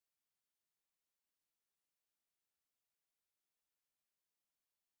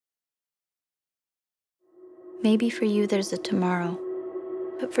Maybe for you there's a tomorrow,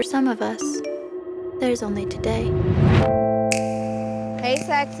 but for some of us, there's only today. Hey,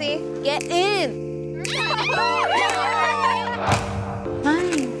 sexy, get in.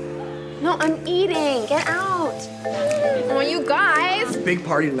 Fine. No, I'm eating. Get out. Oh, you guys. Big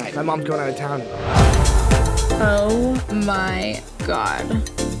party tonight. My mom's going out of town. Oh my God.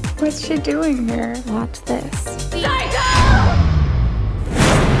 What's she doing here? Watch this. Psycho!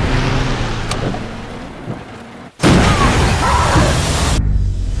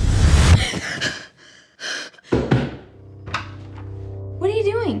 What are you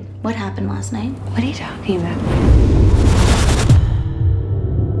doing? What happened last night? What are you talking about?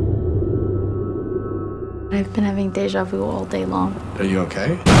 I've been having deja vu all day long. Are you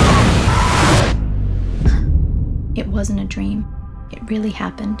okay? It wasn't a dream. It really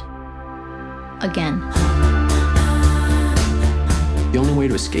happened. Again. The only way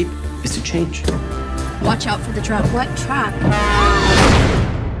to escape is to change. Watch out for the trap. What trap?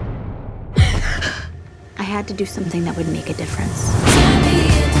 I had to do something that would make a difference.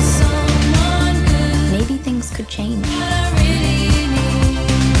 Maybe things could change.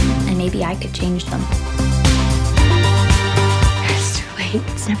 And maybe I could change them. It's too late.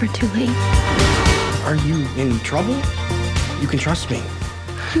 It's never too late. Are you in trouble? You can trust me.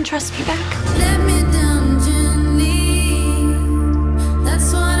 You can trust me back. Let me down gently.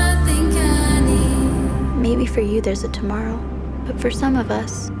 That's what I think I need. Maybe for you there's a tomorrow, but for some of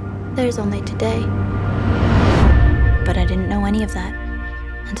us, there's only today. But I didn't know any of that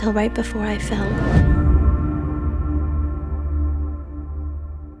until right before I fell.